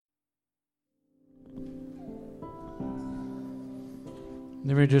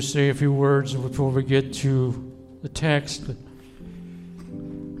Let me just say a few words before we get to the text.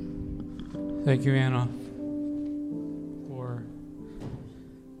 Thank you, Anna, for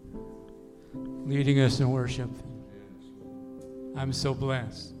leading us in worship. I'm so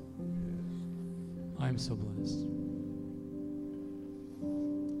blessed. I'm so blessed.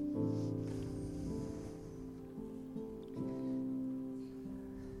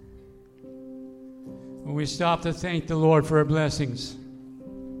 When we stop to thank the Lord for our blessings,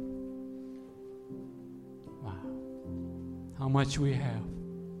 wow, how much we have.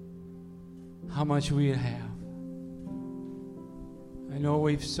 How much we have. I know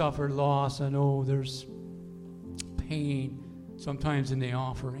we've suffered loss. I know there's pain sometimes in the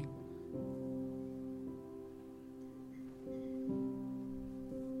offering.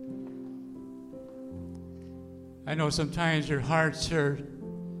 I know sometimes your hearts are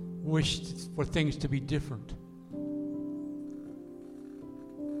wished for things to be different.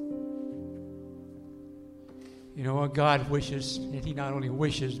 You know what? God wishes, and He not only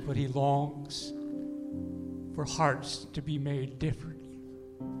wishes, but He longs for hearts to be made different.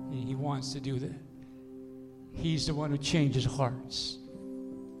 And He wants to do that. He's the one who changes hearts.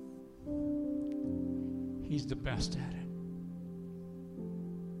 He's the best at it.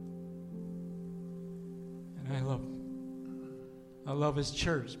 And I love His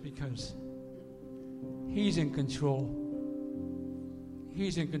church because He's in control.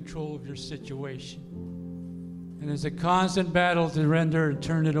 He's in control of your situation. And it's a constant battle to render and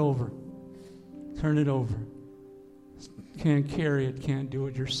turn it over. Turn it over. Can't carry it, can't do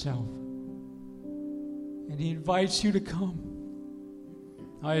it yourself. And He invites you to come.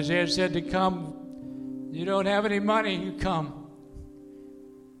 Isaiah said to come. You don't have any money, you come.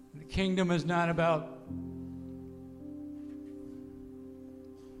 The kingdom is not about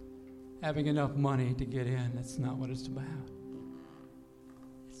having enough money to get in. That's not what it's about.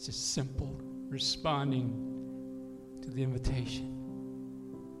 It's just simple responding to the invitation.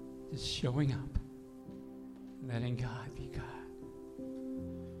 Just showing up. Letting God be God.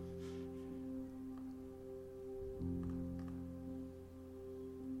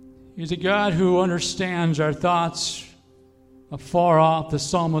 He's a God who understands our thoughts afar off. The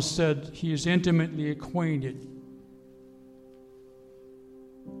psalmist said He is intimately acquainted.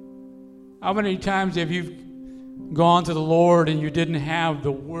 How many times have you gone to the Lord and you didn't have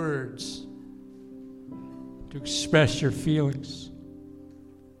the words to express your feelings?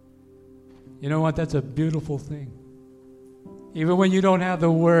 You know what? That's a beautiful thing. Even when you don't have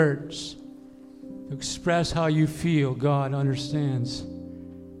the words to express how you feel, God understands. And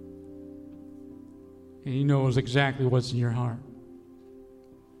He knows exactly what's in your heart.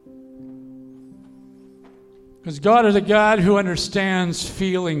 Because God is a God who understands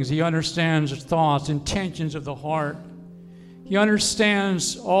feelings. He understands thoughts, intentions of the heart. He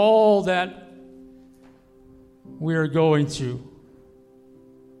understands all that we are going through.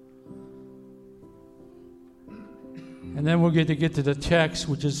 And then we'll get to the text,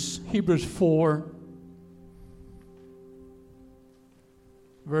 which is Hebrews 4,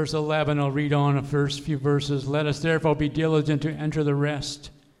 verse 11. I'll read on the first few verses. Let us therefore be diligent to enter the rest.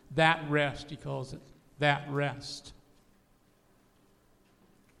 That rest, he calls it. That rest.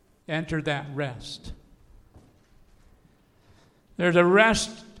 Enter that rest. There's a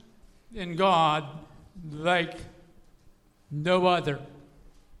rest in God like no other.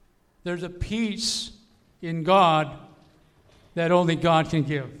 There's a peace in God that only God can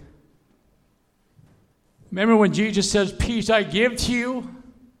give. Remember when Jesus says, "Peace I give to you"?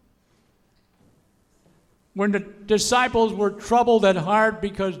 When the disciples were troubled at heart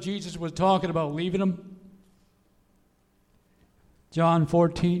because Jesus was talking about leaving them, John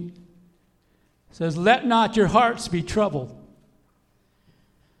 14 says, "Let not your hearts be troubled."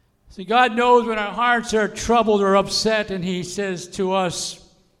 See, God knows when our hearts are troubled or upset, and He says to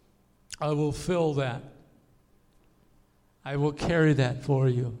us, "I will fill that. I will carry that for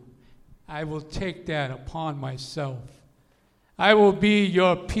you. I will take that upon myself. I will be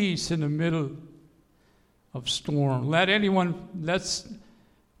your peace in the middle of storm." Let's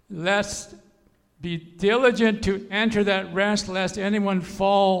be diligent to enter that rest, lest anyone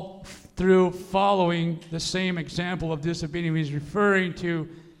fall through following the same example of disobedience. He's referring to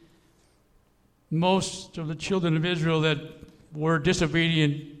most of the children of Israel that were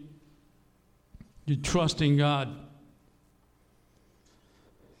disobedient to trusting God.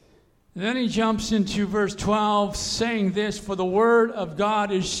 And then he jumps into verse 12, saying this, "For the word of God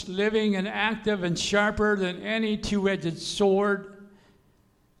is living and active and sharper than any two-edged sword,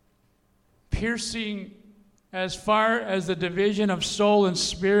 piercing as far as the division of soul and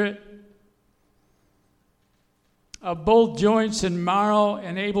spirit, of both joints and marrow,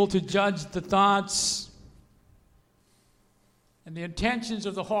 and able to judge the thoughts and the intentions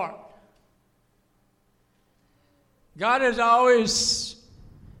of the heart. God is always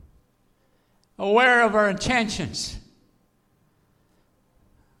aware of our intentions.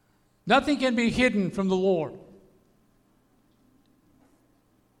 Nothing can be hidden from the Lord.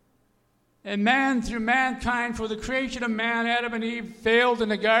 And man, through mankind, for the creation of man, Adam and Eve failed in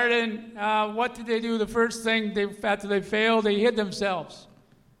the garden. What did they do? The first thing, after they failed, they hid themselves.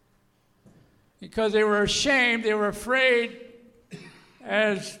 Because they were ashamed, they were afraid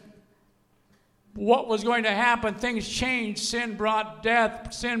as what was going to happen. Things changed. Sin brought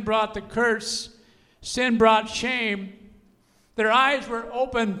death. Sin brought the curse. Sin brought shame. Their eyes were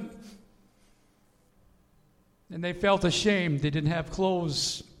open, and they felt ashamed. They didn't have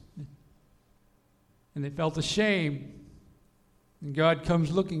clothes, and they felt ashamed. And God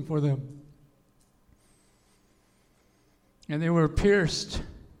comes looking for them. And they were pierced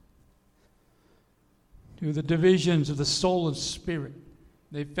through the divisions of the soul and spirit.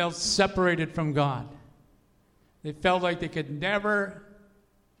 They felt separated from God. They felt like they could never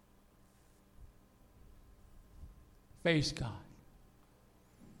face God.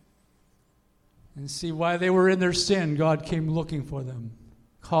 And see, why they were in their sin, God came looking for them,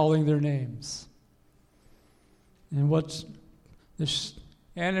 calling their names. And what this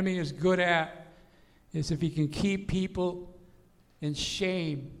enemy is good at is if he can keep people in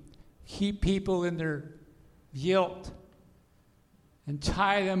shame, keep people in their guilt, and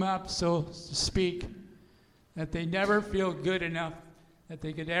tie them up, so to speak, that they never feel good enough that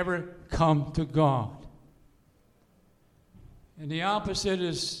they could ever come to God. And the opposite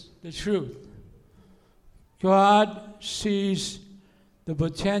is the truth. God sees the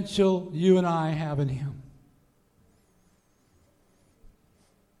potential you and I have in Him.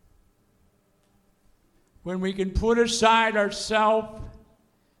 When we can put aside ourselves,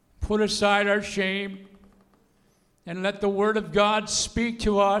 put aside our shame, and let the Word of God speak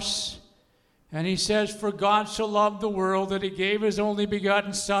to us. And He says, for God so loved the world that He gave His only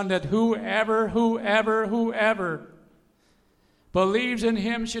begotten Son, that whoever believes in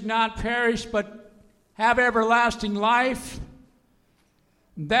Him should not perish, but have everlasting life.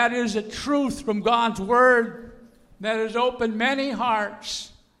 That is a truth from God's Word that has opened many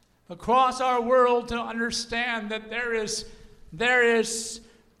hearts across our world to understand that there is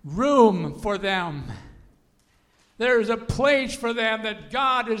room for them. There is a place for them that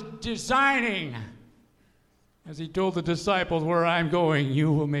God is designing. As He told the disciples, where I'm going,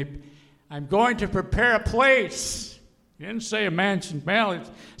 I'm going to prepare a place. He didn't say a mansion. Well,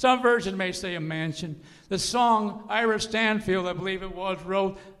 some versions may say a mansion. The song Ira Stanfield, I believe it was,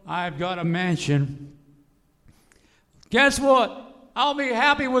 wrote, I've got a mansion. Guess what? I'll be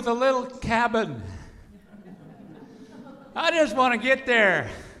happy with a little cabin. I just want to get there.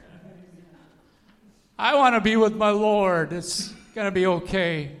 I want to be with my Lord. It's going to be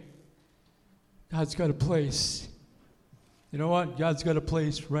okay. God's got a place. You know what? God's got a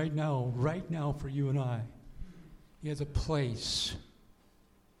place right now for you and I. He has a place.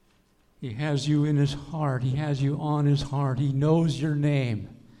 He has you in His heart. He has you on His heart. He knows your name.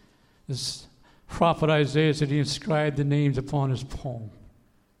 This prophet Isaiah said he inscribed the names upon his palm.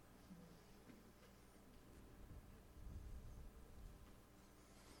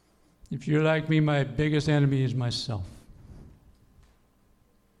 If you're like me, my biggest enemy is myself.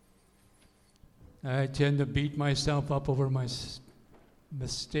 I tend to beat myself up over my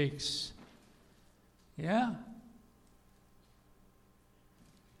mistakes. Yeah.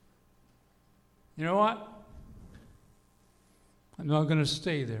 You know what? I'm not going to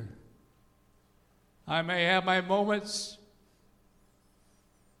stay there. I may have my moments,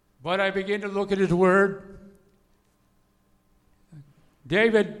 but I begin to look at His Word.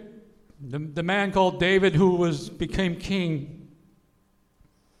 David, the man called David who became king,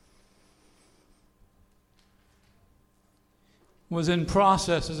 was in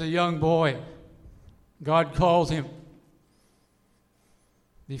process as a young boy. God called him.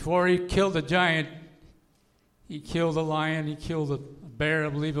 Before he killed a giant, he killed a lion, he killed a bear, I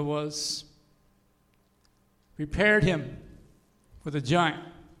believe it was. Prepared him for the giant.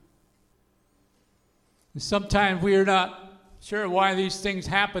 And sometimes we are not sure why these things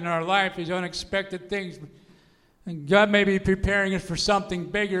happen in our life, these unexpected things. And God may be preparing us for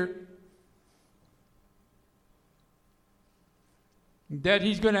something bigger. That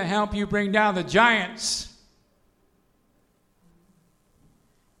He's going to help you bring down the giants.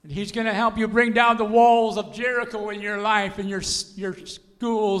 And He's going to help you bring down the walls of Jericho in your life, in your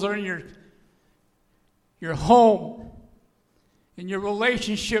schools, or in your home, in your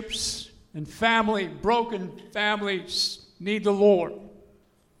relationships, and broken families need the Lord.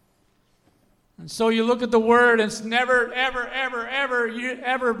 And so you look at the word, and it's never,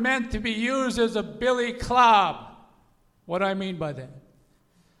 ever meant to be used as a billy club. What do I mean by that?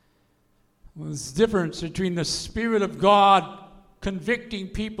 Well, there's a difference between the Spirit of God convicting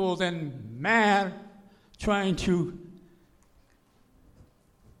people than man trying to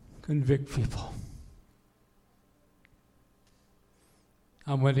convict people.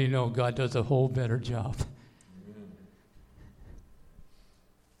 How many know God does a whole better job?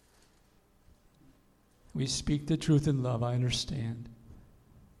 We speak the truth in love, I understand.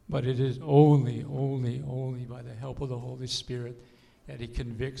 But it is only by the help of the Holy Spirit that He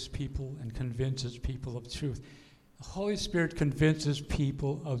convicts people and convinces people of truth. The Holy Spirit convinces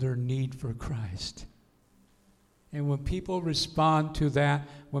people of their need for Christ. And when people respond to that,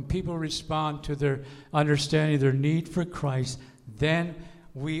 when people respond to their understanding their need for Christ, then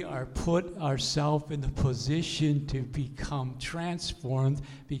we are put ourselves in the position to become transformed,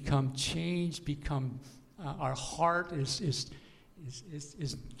 become changed, our heart is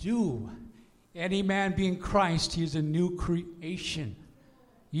due. Any man being Christ, he is a new creation.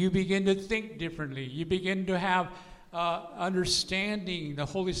 You begin to think differently. You begin to have understanding. The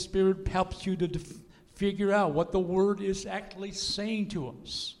Holy Spirit helps you to figure out what the Word is actually saying to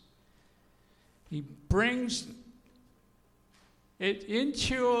us. He brings it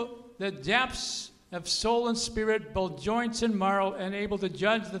into the depths of soul and spirit, both joints and marrow, and able to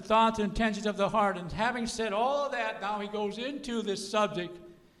judge the thoughts and intentions of the heart. And having said all of that, now he goes into this subject.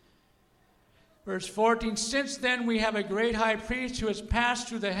 Verse 14, since then we have a great high priest who has passed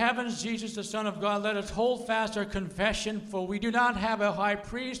through the heavens, Jesus the Son of God. Let us hold fast our confession, for we do not have a high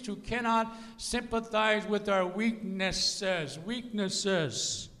priest who cannot sympathize with our weaknesses.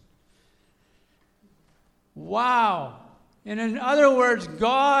 Wow. And in other words,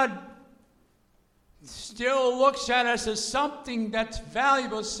 God still looks at us as something that's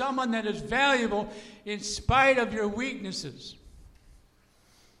valuable, someone that is valuable in spite of your weaknesses.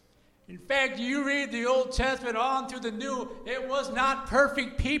 In fact, you read the Old Testament on through the New, it was not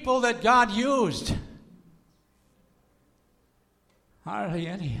perfect people that God used. Hardly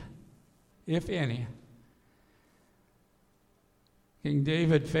any, if any. King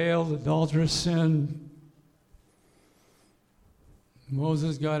David failed, adulterous sin.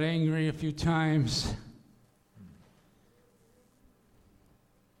 Moses got angry a few times.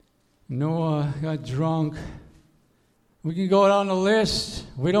 Noah got drunk. We can go down the list.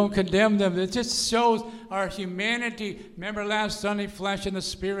 We don't condemn them. It just shows our humanity. Remember last Sunday, flesh and the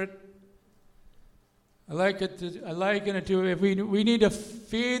spirit? I liken it to if we need to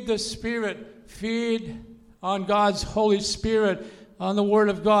feed the Spirit, feed on God's Holy Spirit, on the Word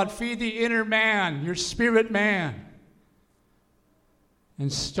of God. Feed the inner man, your spirit man.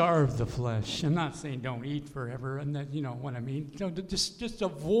 And starve the flesh. I'm not saying don't eat forever, and that, you know what I mean. Just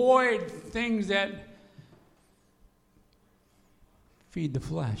avoid things that feed the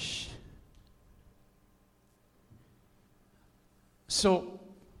flesh. So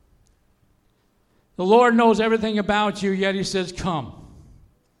the Lord knows everything about you, yet He says, "Come."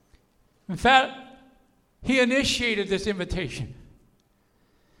 In fact, He initiated this invitation.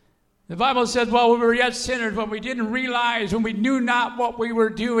 The Bible says, while we were yet sinners, when we didn't realize, when we knew not what we were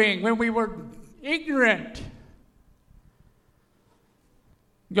doing, when we were ignorant,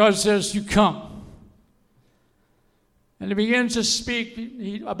 God says, you come. And He begins to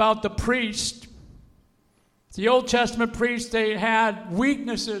speak about the priest. The Old Testament priests, they had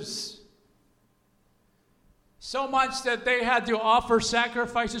weaknesses. So much that they had to offer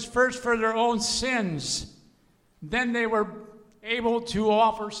sacrifices first for their own sins. Then they were able to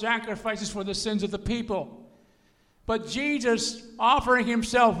offer sacrifices for the sins of the people. But Jesus, offering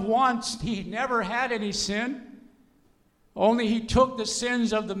Himself once, He never had any sin. Only He took the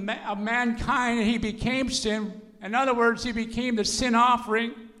sins of mankind and He became sin. In other words, He became the sin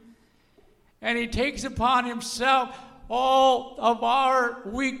offering. And He takes upon Himself all of our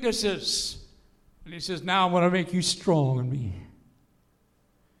weaknesses. And He says, now I'm going to make you strong in me.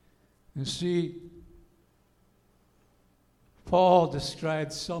 And see, Paul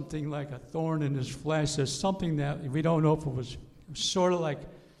described something like a thorn in his flesh as something that we don't know if it was sort of like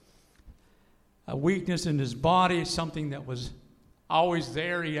a weakness in his body, something that was always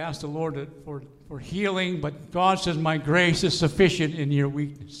there. He asked the Lord for healing, but God says, my grace is sufficient in your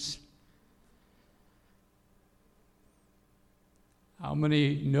weakness. How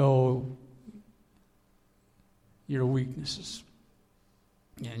many know your weaknesses?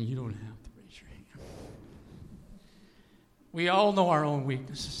 And you don't have to raise your hand. We all know our own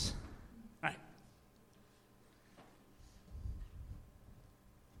weaknesses, right?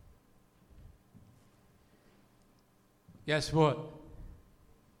 guess what?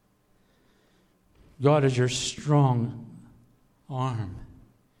 God is your strong arm.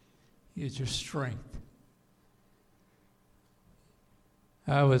 He is your strength.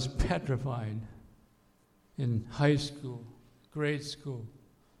 I was petrified in high school, grade school,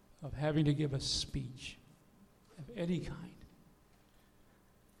 of having to give a speech of any kind.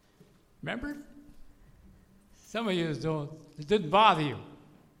 Remember? Some of you don't. It didn't bother you.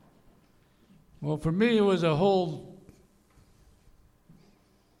 Well, for me, it was a whole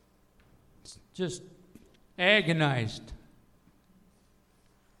just agonized.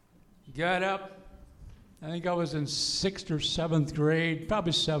 Got up. I think I was in 6th or 7th grade,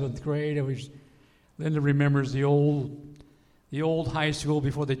 probably 7th grade. Linda remembers the old high school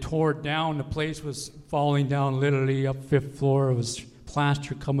before they tore it down. The place was falling down literally up 5th floor. It was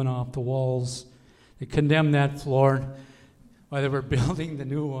plaster coming off the walls. They condemned that floor while they were building the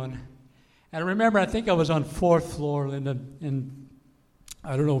new one. And I remember, I think I was on 4th floor, Linda, and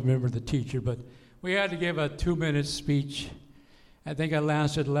I don't remember the teacher, but we had to give a 2-minute speech. I think I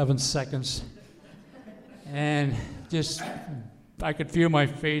lasted 11 seconds. And just, I could feel my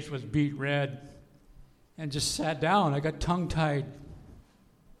face was beet red. And just sat down. I got tongue-tied.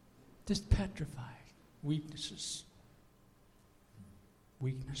 Just petrified. Weaknesses.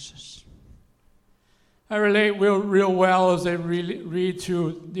 I relate real well as I read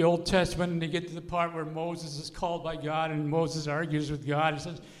through the Old Testament and they get to the part where Moses is called by God and Moses argues with God and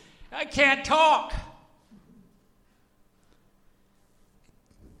says, I can't talk.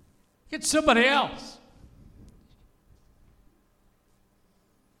 Get somebody else.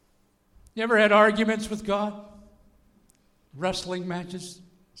 You ever had arguments with God? Wrestling matches,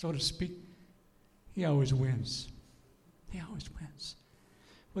 so to speak? He always wins. He always wins.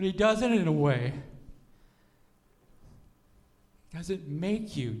 But he does it in a way, doesn't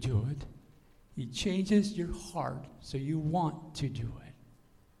make you do it. He changes your heart so you want to do it.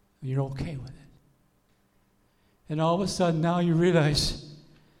 And you're okay with it. And all of a sudden now you realize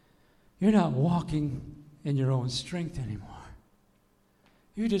you're not walking in your own strength anymore.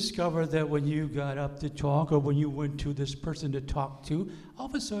 You discover that when you got up to talk or when you went to this person to talk to, all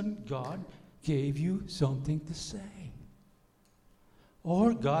of a sudden God gave you something to say.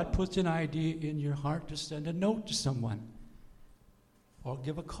 Or God puts an idea in your heart to send a note to someone. Or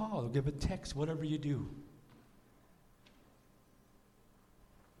give a call, or give a text, whatever you do.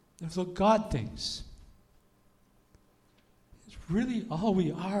 That's what God thinks. It's really all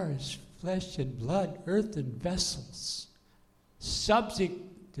we are is flesh and blood, earth and vessels. Subject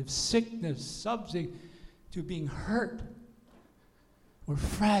to sickness, subject to being hurt. We're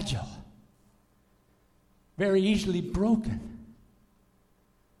fragile, very easily broken.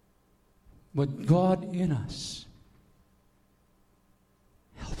 But God in us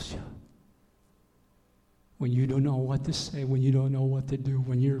helps you. When you don't know what to say, when you don't know what to do,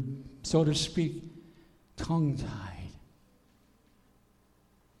 when you're, so to speak, tongue-tied.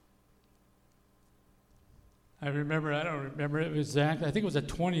 I don't remember it exactly. I think it was a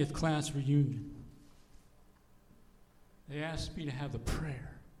 20th class reunion. They asked me to have the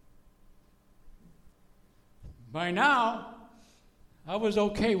prayer. By now, I was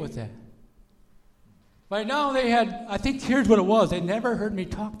okay with that. By now they had, I think here's what it was, they never heard me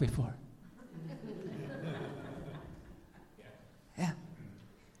talk before. Yeah.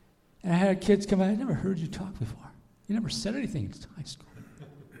 And I had kids come out, I never heard you talk before. You never said anything in high school.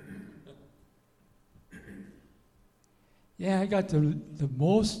 Yeah, I got the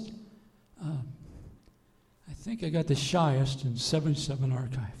most, I think I got the shyest in 77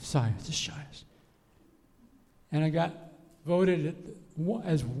 archive, the shyest. And I got voted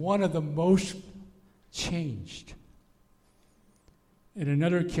as one of the most changed. And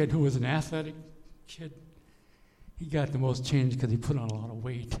another kid who was an athletic kid, he got the most changed because he put on a lot of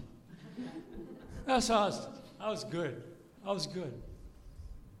weight. That's how I was good. I was good.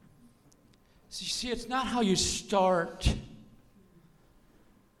 So you see, it's not how you start.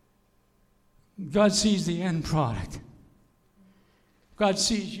 God sees the end product. God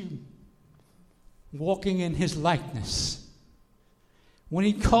sees you walking in his likeness. When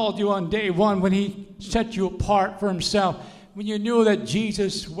he called you on day one, when he set you apart for himself, when you knew that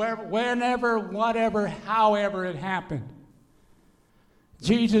Jesus, whenever, whatever, however it happened,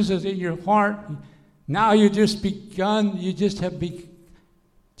 Jesus is in your heart. Now you just begun, you just have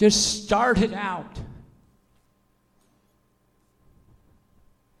just started out.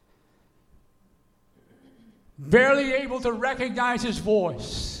 Barely able to recognize his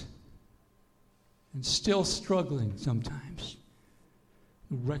voice and still struggling sometimes.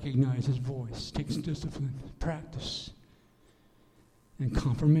 Recognize his voice. Takes discipline, practice, and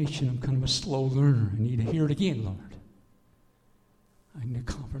confirmation. I'm kind of a slow learner. I need to hear it again, Lord. I need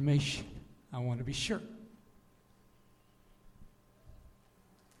confirmation. I want to be sure.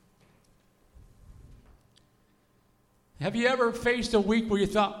 Have you ever faced a week where you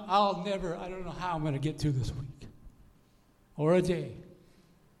thought, I don't know how I'm going to get through this week? Or a day?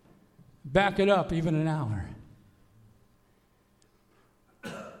 Back it up, even an hour.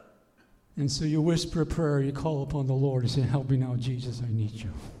 And so you whisper a prayer, you call upon the Lord and say, help me now, Jesus, I need you.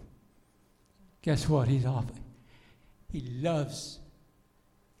 Guess what? He's off. He loves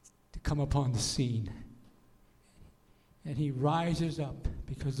to come upon the scene. And he rises up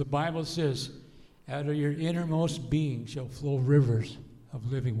because the Bible says, out of your innermost being shall flow rivers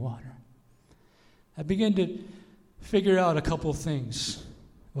of living water. I began to figure out a couple of things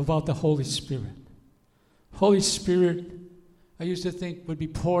about the Holy Spirit. Holy Spirit, I used to think would be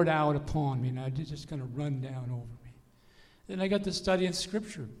poured out upon me, and it's just going to run down over me. Then I got to studying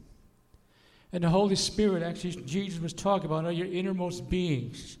Scripture. And the Holy Spirit, actually, Jesus was talking about, your innermost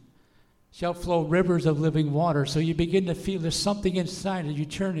beings shall flow rivers of living water. So you begin to feel there's something inside of you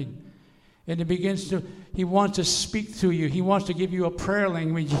turning. And he wants to speak through you. He wants to give you a prayer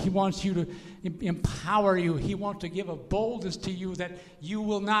language. He wants you to empower you. He wants to give a boldness to you that you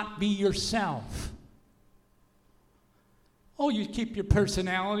will not be yourself. Oh, you keep your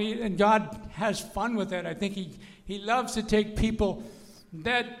personality, and God has fun with that. I think He loves to take people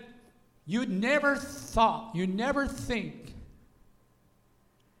that you never thought, you never think.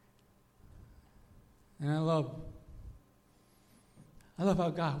 And I love how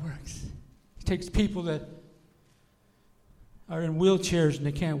God works. He takes people that are in wheelchairs and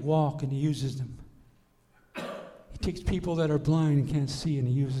they can't walk, and He uses them. He takes people that are blind and can't see, and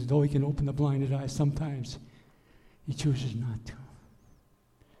He uses, though He can open the blinded eyes sometimes, He chooses not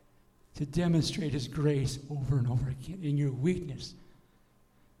to demonstrate His grace over and over again in your weakness.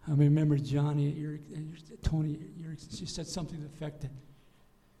 I remember Tony Erickson, she said something to the effect that,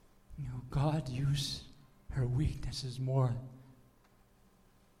 God used her weaknesses more.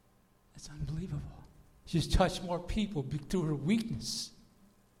 That's unbelievable. She's touched more people through her weakness.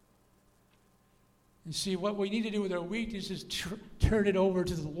 You see, what we need to do with our weakness is turn it over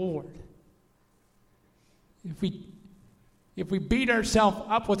to the Lord. If we beat ourselves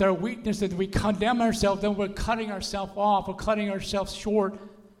up with our weakness and we condemn ourselves, then we're cutting ourselves off. We're cutting ourselves short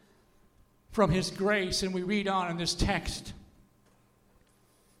from His grace. And we read on in this text.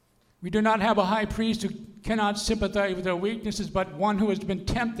 We do not have a high priest who cannot sympathize with our weaknesses, but one who has been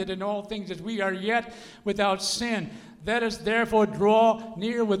tempted in all things as we are, yet without sin. Let us therefore draw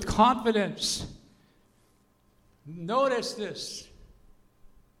near with confidence. Notice this.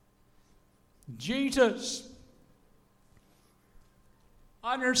 Jesus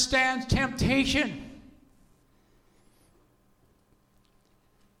understands temptation.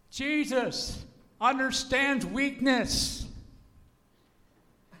 Jesus understands weakness.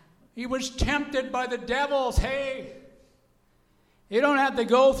 He was tempted by the devils. Hey, you don't have to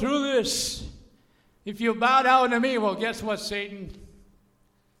go through this. If you bow down to me, well, guess what, Satan?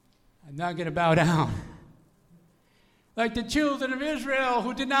 I'm not going to bow down. Like the children of Israel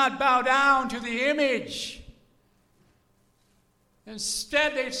who did not bow down to the image.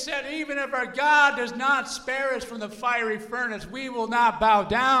 Instead, they said, even if our God does not spare us from the fiery furnace, we will not bow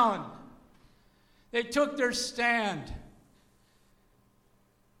down. They took their stand.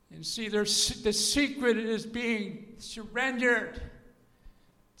 And see, the secret is being surrendered,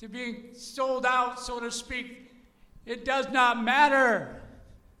 to being sold out, so to speak. It does not matter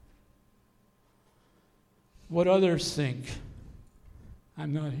what others think.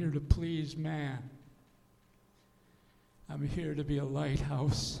 I'm not here to please man. I'm here to be a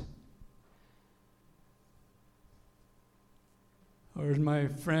lighthouse. Or as my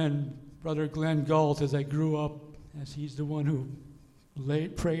friend, Brother Glenn Galt, as I grew up, as he's the one who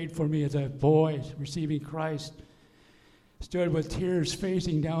prayed for me as a boy receiving Christ, stood with tears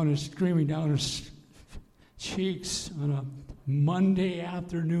facing down and screaming down his cheeks on a Monday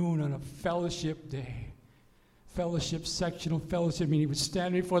afternoon on a fellowship day, sectional fellowship meeting. He would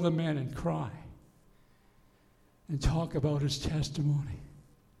stand before the men and cry and talk about his testimony.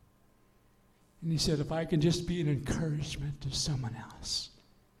 And he said, if I can just be an encouragement to someone else,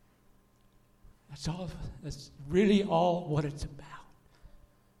 that's really all what it's about.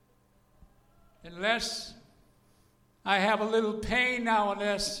 Unless I have a little pain now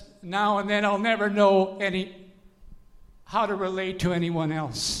and then, I'll never know how to relate to anyone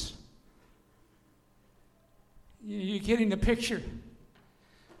else. You getting the picture?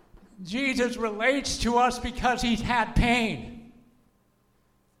 Jesus relates to us because He's had pain.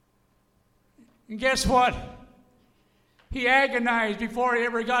 And guess what? He agonized before He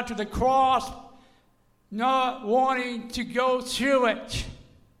ever got to the cross. not wanting to go through it.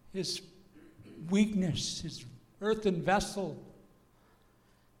 His weakness, his earthen vessel.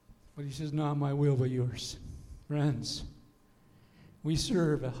 But he says, not my will, but yours. Friends, we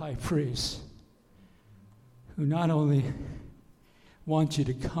serve a high priest who not only wants you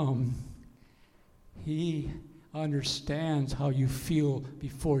to come, he understands how you feel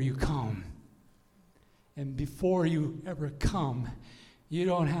before you come. And before you ever come, you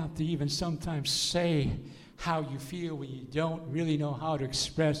don't have to even sometimes say how you feel when you don't really know how to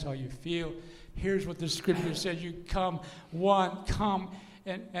express how you feel. Here's what the scripture says: you come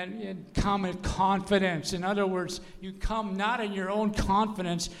and come in confidence. In other words, you come not in your own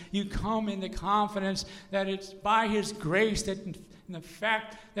confidence, you come in the confidence that it's by his grace, that in the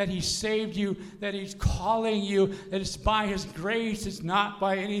fact that he saved you, that he's calling you, that it's by his grace, it's not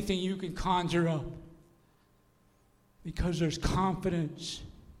by anything you can conjure up. Because there's confidence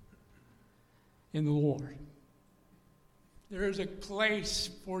in the Lord. There is a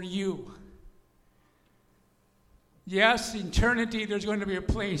place for you. Yes, eternity, there's going to be a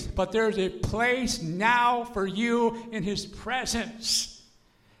place, but there's a place now for you in his presence.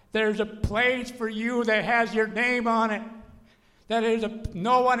 There's a place for you that has your name on it.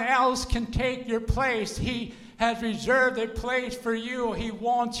 No one else can take your place. He has reserved a place for you. He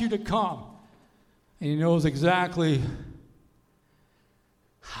wants you to come. And he knows exactly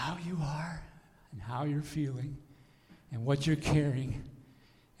how you are and how you're feeling and what you're carrying.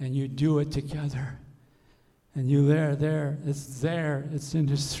 And you do it together. And you there. It's in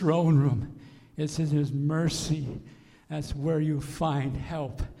his throne room. It's in his mercy. That's where you find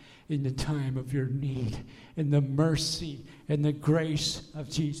help in the time of your need. In the mercy and the grace of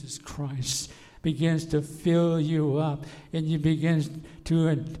Jesus Christ begins to fill you up, and you begin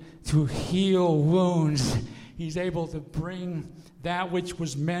to heal wounds. He's able to bring that which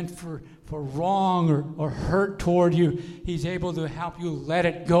was meant for wrong or hurt toward you. He's able to help you let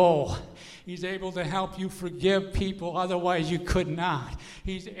it go. He's able to help you forgive people, otherwise you could not.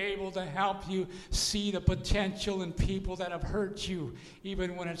 He's able to help you see the potential in people that have hurt you,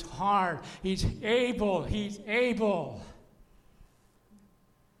 even when it's hard. He's able.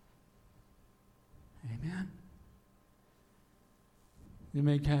 Amen. You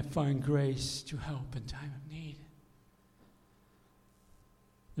may find grace to help in time of need.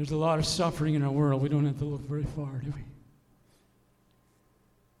 There's a lot of suffering in our world. We don't have to look very far, do we?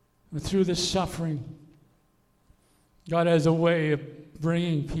 But through this suffering, God has a way of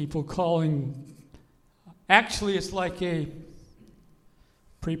bringing people, calling. Actually, it's like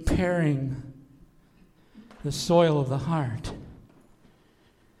preparing the soil of the heart.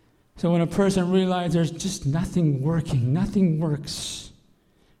 So when a person realizes there's just nothing working, nothing works,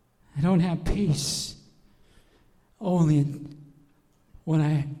 I don't have peace, only when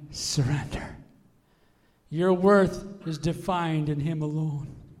I surrender. Your worth is defined in him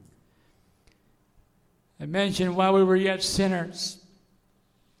alone. I mentioned while we were yet sinners,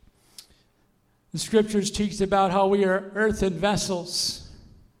 the scriptures teach about how we are earthen vessels.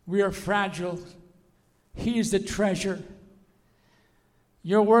 We are fragile. He is the treasure.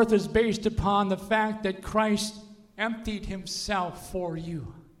 Your worth is based upon the fact that Christ emptied himself for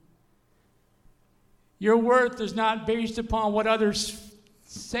you. Your worth is not based upon what others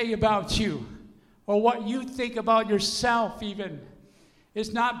say about you or what you think about yourself even.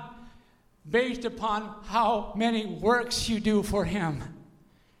 It's not based upon how many works you do for him.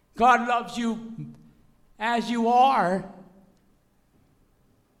 God loves you as you are.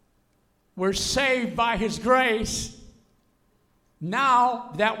 We're saved by his grace.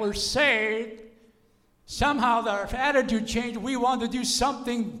 Now that we're saved, somehow our attitude changed. We want to do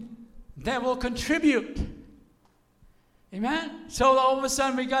something that will contribute. Amen? So all of a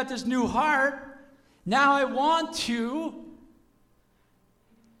sudden we got this new heart. Now I want to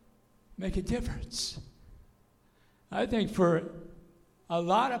make a difference. I think for a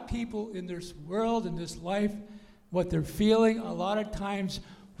lot of people in this world, in this life, what they're feeling a lot of times,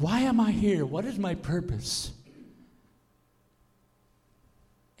 why am I here? What is my purpose?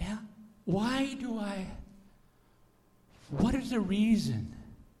 Yeah, what is the reason?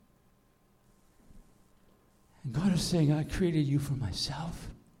 And God is saying, I created you for myself,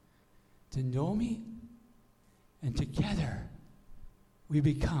 to know me, and together we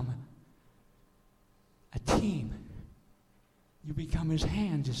become a team. You become his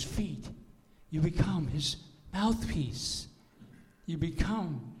hands, his feet. You become his mouthpiece. You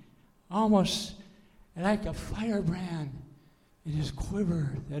become almost like a firebrand in his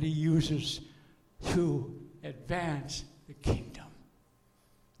quiver that he uses to advance the kingdom.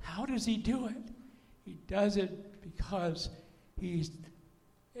 How does he do it? He does it because he's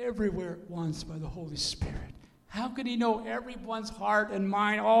everywhere at once by the Holy Spirit. How could he know everyone's heart and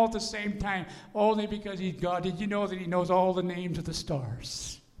mind all at the same time? Only because he's God. Did you know that he knows all the names of the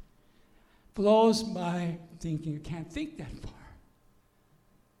stars? Blows my thinking. You can't think that far.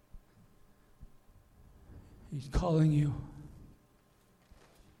 He's calling you.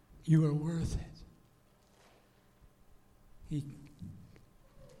 You are worth it. He's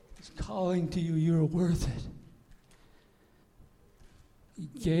calling to you. You are worth it. He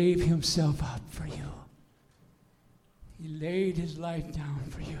gave himself up for you. He laid his life down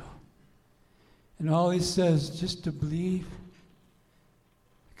for you. And all he says, just to believe,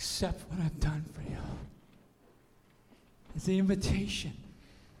 accept what I've done for you. It's the invitation.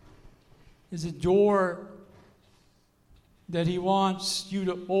 It's a door that he wants you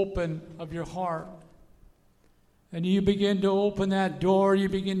to open of your heart. And you begin to open that door, you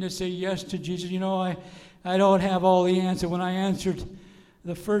begin to say yes to Jesus. You know, I don't have all the answer. When I answered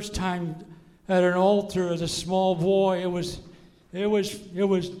the first time at an altar as a small boy,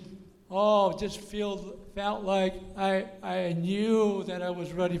 just felt like I knew that I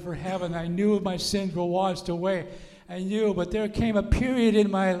was ready for heaven. I knew my sins were washed away. I knew, but there came a period in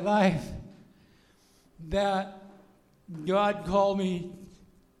my life that God called me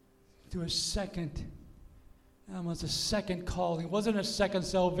to a second calling. It wasn't a second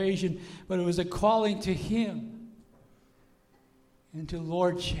salvation, but it was a calling to him and to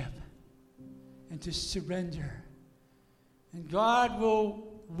lordship and to surrender. And God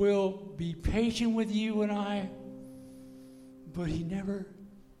will be patient with you and I, but he never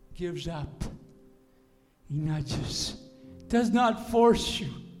gives up. He does not force you.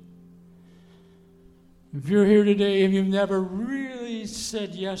 If you're here today and you've never really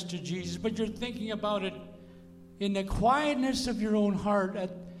said yes to Jesus, but you're thinking about it in the quietness of your own heart,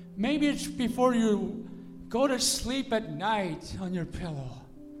 maybe it's before you go to sleep at night on your pillow,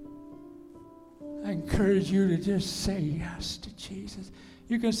 I encourage you to just say yes to Jesus.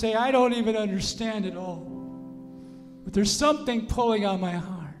 You can say, I don't even understand it all, but there's something pulling on my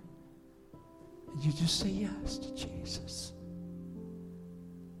heart. And you just say yes to Jesus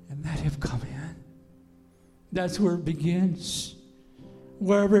and let him come in. That's where it begins.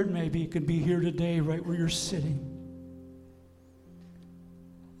 Wherever it may be, it could be here today, right where you're sitting.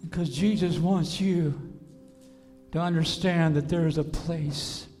 Because Jesus wants you to understand that there is a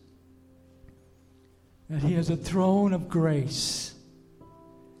place, that he has a throne of grace,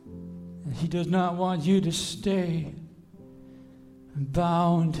 and he does not want you to stay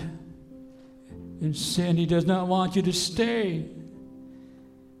bound in sin. He does not want you to stay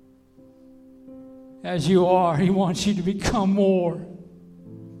as you are. He wants you to become more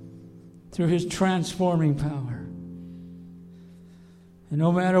through his transforming power. And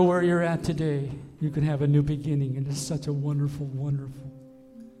no matter where you're at today, you can have a new beginning. And it's such a wonderful, wonderful.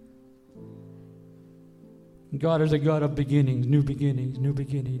 God is a God of beginnings, new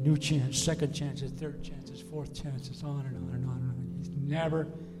chance, second chances, third chances, fourth chances, on and on and on and on. He never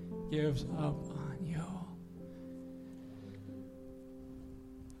gives up on you.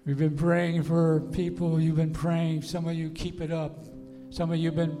 We've been praying for people. You've been praying. Some of you keep it up. Some of you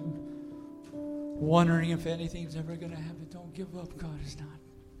have been wondering if anything's ever going to happen. Don't give up. God is not.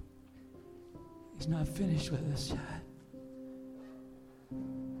 He's not finished with us yet.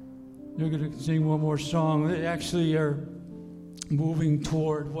 We're going to sing one more song. They actually are moving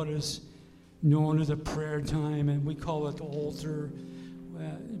toward what is known as a prayer time, and we call it the altar.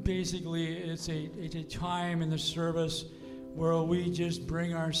 Basically, it's a time in the service where we just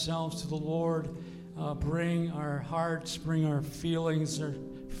bring ourselves to the Lord, bring our hearts, bring our feelings, our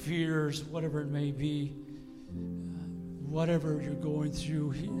fears, whatever it may be, whatever you're going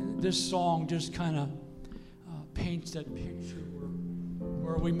through. This song just kind of paints that picture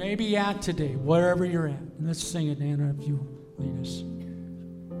where we may be at today, wherever you're at. And let's sing it, Anna, if you lead us.